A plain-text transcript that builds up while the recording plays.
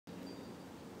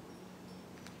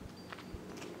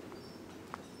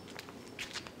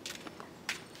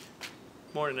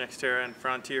Morning, Xterra and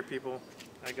Frontier people.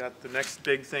 I got the next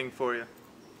big thing for you.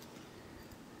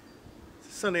 It's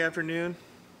a Sunday afternoon,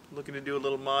 looking to do a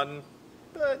little modding,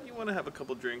 but you want to have a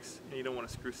couple drinks and you don't want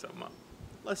to screw something up.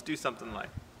 Let's do something light.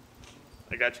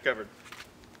 I got you covered.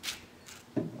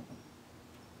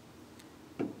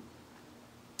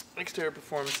 Xterra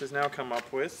Performance has now come up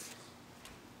with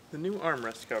the new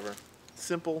armrest cover.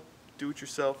 Simple,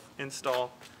 do-it-yourself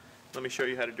install. Let me show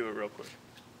you how to do it real quick.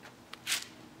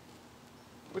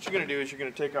 What you're going to do is you're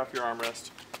going to take off your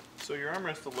armrest. So your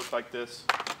armrest will look like this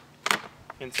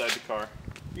inside the car.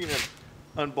 You're going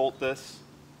to unbolt this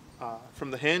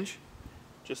from the hinge.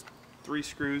 Just 3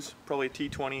 screws, probably a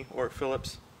T20 or a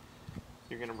Phillips.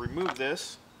 You're going to remove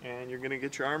this and you're going to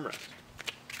get your armrest.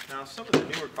 Now some of the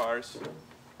newer cars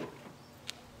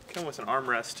come with an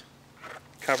armrest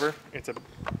cover. It's a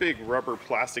big rubber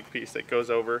plastic piece that goes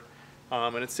over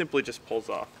and it simply just pulls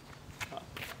off.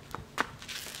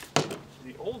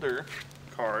 The older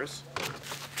cars,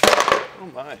 oh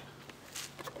my,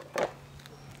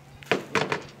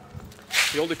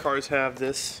 the older cars have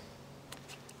this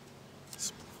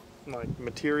like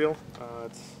material.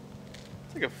 It's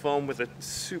like a foam with a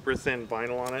super thin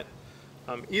vinyl on it.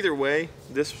 Either way,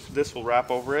 this will wrap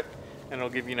over it and it'll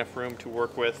give you enough room to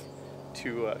work with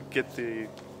to get the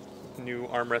new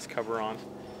armrest cover on.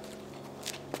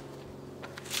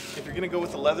 If you're going to go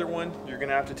with the leather one, you're going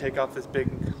to have to take off this big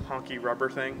honky rubber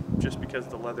thing just because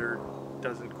the leather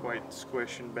doesn't quite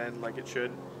squish and bend like it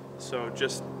should. So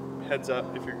just heads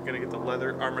up, if you're going to get the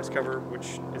leather armrest cover,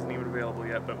 which isn't even available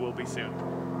yet but will be soon,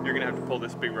 you're going to have to pull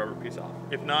this big rubber piece off.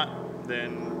 If not,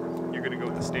 then you're going to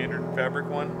go with the standard fabric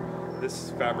one.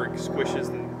 This fabric squishes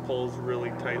and pulls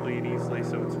really tightly and easily,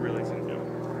 so it's really easy to do.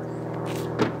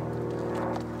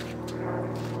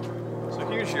 So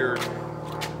here's your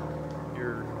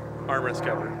armrest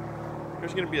cover.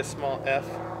 There's going to be a small F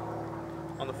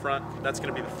on the front. That's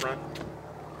going to be the front.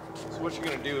 So what you're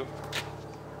going to do is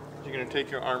you're going to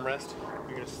take your armrest,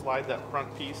 you're going to slide that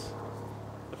front piece,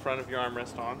 the front of your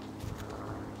armrest on.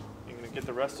 You're going to get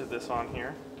the rest of this on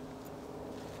here,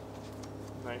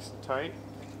 nice and tight.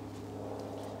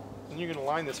 And you're going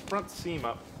to line this front seam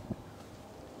up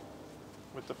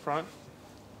with the front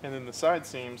and then the side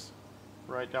seams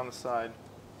right down the side.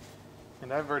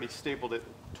 And I've already stapled it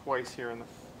twice here in the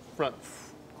front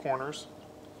corners.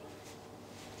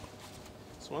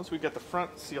 So once we get the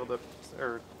front sealed up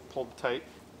or pulled tight,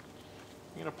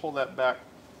 you're going to pull that back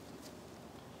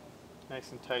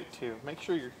nice and tight too. Make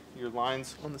sure your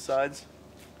lines on the sides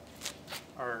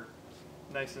are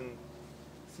nice and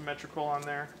symmetrical on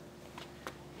there.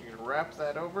 You're going to wrap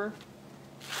that over,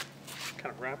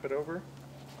 kind of wrap it over,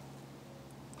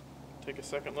 take a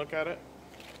second look at it,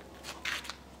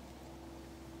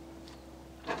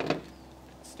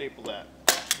 staple that.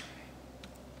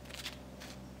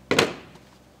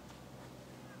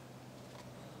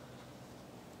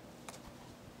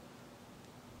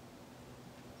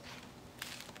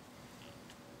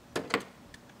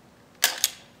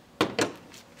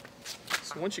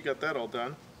 So once you got that all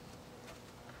done,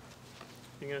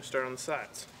 you're going to start on the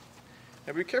sides.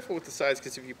 Now be careful with the sides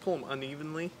because if you pull them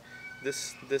unevenly,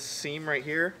 this seam right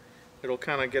here, it'll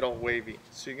kind of get all wavy.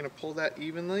 So you're going to pull that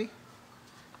evenly.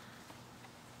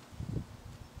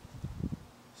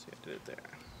 See, I did it there.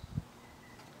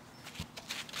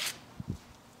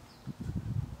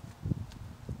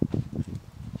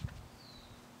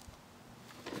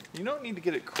 You don't need to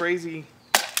get it crazy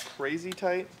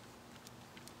tight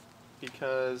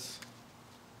because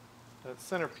that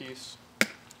centerpiece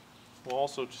will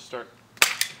also just start.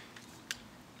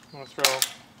 I'm going to throw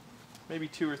maybe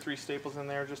 2 or 3 staples in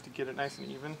there just to get it nice and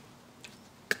even.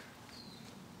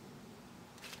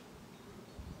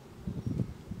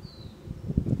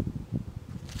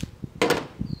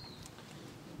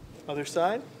 Other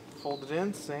side, fold it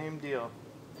in, same deal.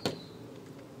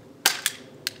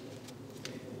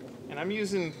 And I'm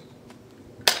using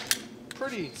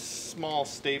pretty small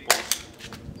staples.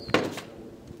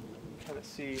 Kind of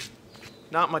see,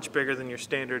 not much bigger than your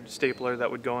standard stapler that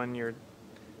would go in your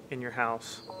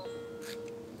house.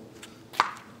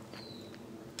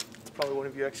 It's probably one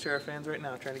of you Xterra fans right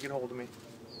now trying to get a hold of me.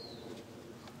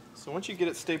 So once you get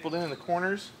it stapled in the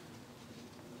corners,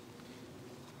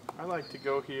 I like to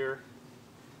go here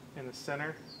in the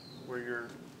center where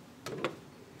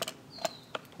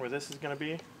this is going to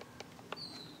be.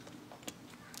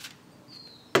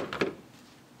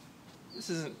 This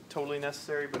isn't totally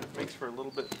necessary, but it makes for a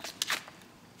little bit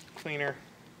cleaner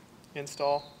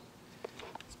install.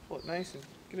 Let's pull it nice and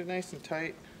get it nice and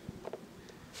tight.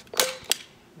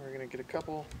 We're going to get a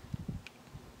couple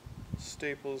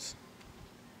staples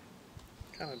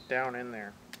kind of down in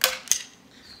there.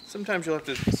 Sometimes you'll have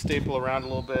to staple around a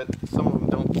little bit. Some of them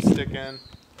don't stick in.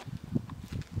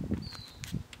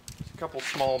 There's a couple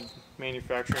small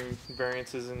manufacturing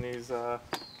variances in these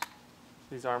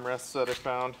armrests that I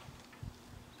found.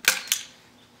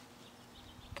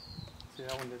 See,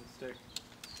 that one didn't stick.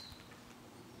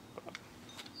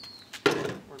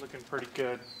 But we're looking pretty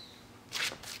good.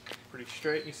 Pretty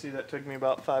straight. You see that took me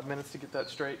about 5 minutes to get that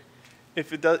straight.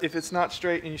 If it's not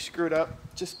straight and you screw it up,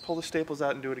 just pull the staples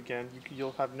out and do it again.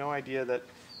 You'll have no idea that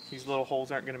these little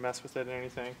holes aren't going to mess with it or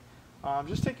anything.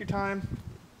 Just take your time,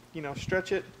 you know,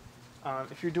 stretch it.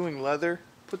 If you're doing leather,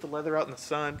 put the leather out in the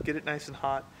sun, get it nice and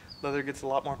hot. Leather gets a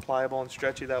lot more pliable and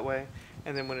stretchy that way.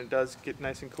 And then when it does get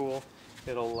nice and cool,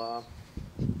 it'll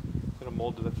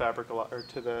mold to the fabric a lot, or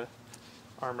to the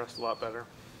armrest a lot better.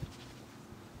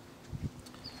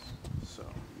 So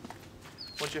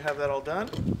once you have that all done,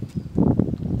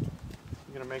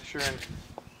 you're going to make sure and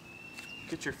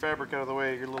get your fabric out of the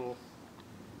way, your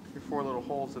 4 little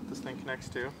holes that this thing connects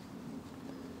to,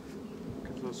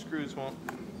 because those screws won't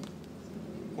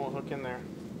hook in there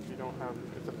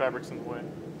if the fabric's in the way.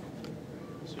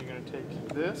 So you're going to take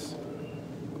this,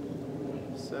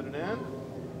 set it in,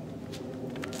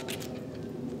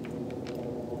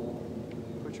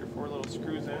 put your 4 little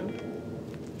screws in.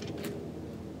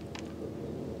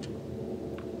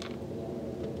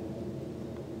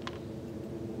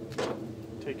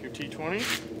 Take your T20,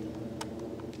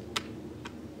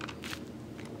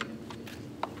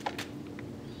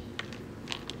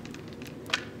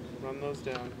 run those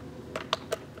down.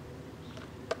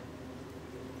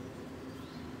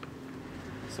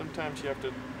 Sometimes you have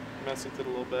to mess with it a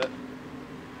little bit.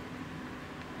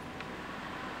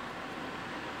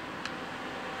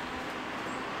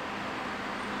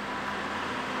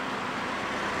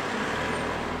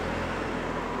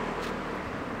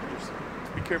 Just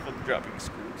be careful of dropping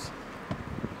screws.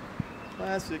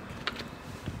 Classic.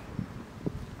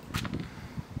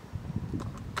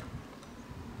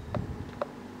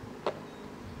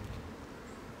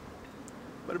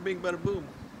 Bada bing, bada boom.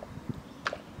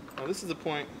 Now this is the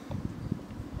point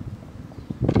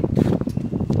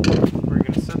where you're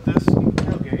going to set this in the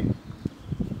tailgate.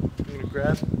 You're going to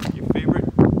grab your favorite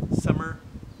summer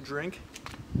drink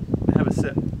and have a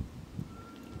sip.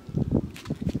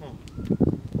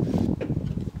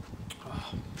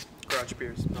 Garage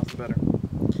beers, nothing better.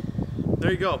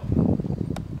 There you go.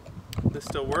 This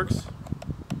still works.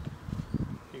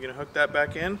 You're going to hook that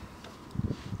back in.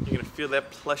 You're going to feel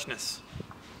that plushness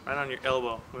right on your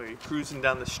elbow, where you're cruising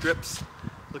down the strips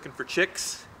looking for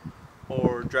chicks,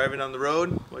 or driving on the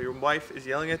road while your wife is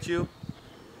yelling at you.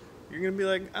 You're gonna be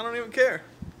like, I don't even care,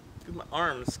 because my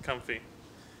arm's comfy.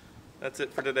 That's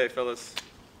it for today, fellas.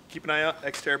 Keep an eye out,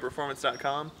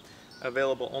 xterraperformance.com,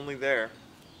 available only there,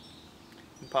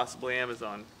 and possibly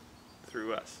Amazon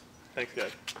through us. Thanks,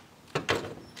 guys.